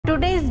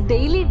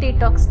daily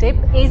detox tip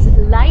is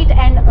light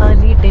and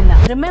early dinner.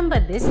 Remember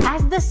this,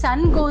 as the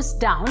sun goes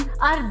down,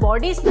 our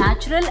body's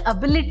natural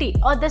ability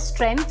or the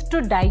strength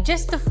to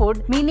digest the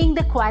food, meaning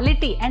the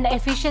quality and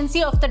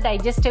efficiency of the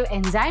digestive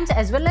enzymes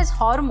as well as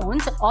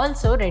hormones,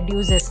 also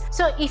reduces.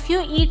 So if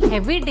you eat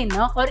heavy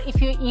dinner or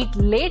if you eat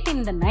late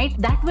in the night,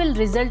 that will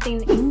result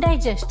in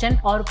indigestion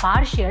or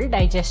partial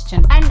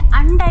digestion. And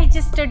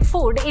undigested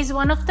food is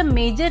one of the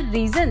major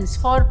reasons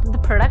for the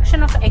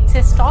production of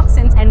excess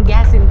toxins and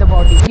gas in the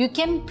body. You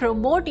can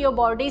promote your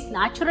body's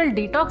natural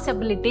detox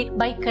ability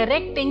by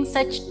correcting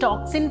such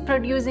toxin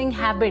producing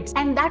habits,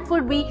 and that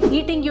would be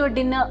eating your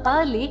dinner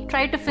early.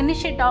 Try to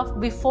finish it off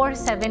before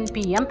 7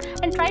 p.m.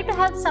 and try to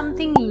have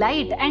something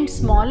light and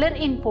smaller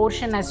in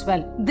portion as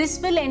well. This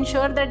will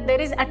ensure that there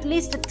is at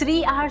least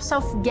 3 hours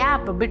of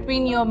gap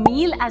between your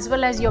meal as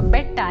well as your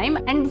bedtime,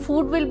 and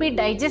food will be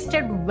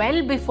digested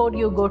well before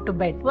you go to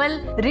bed. Well,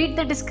 read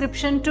the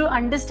description to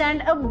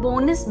understand a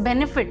bonus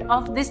benefit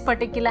of this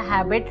particular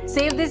habit.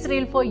 Save this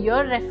reel for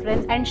your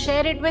reference and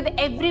share it with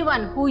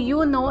everyone who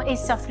you know is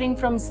suffering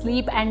from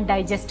sleep and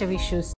digestive issues.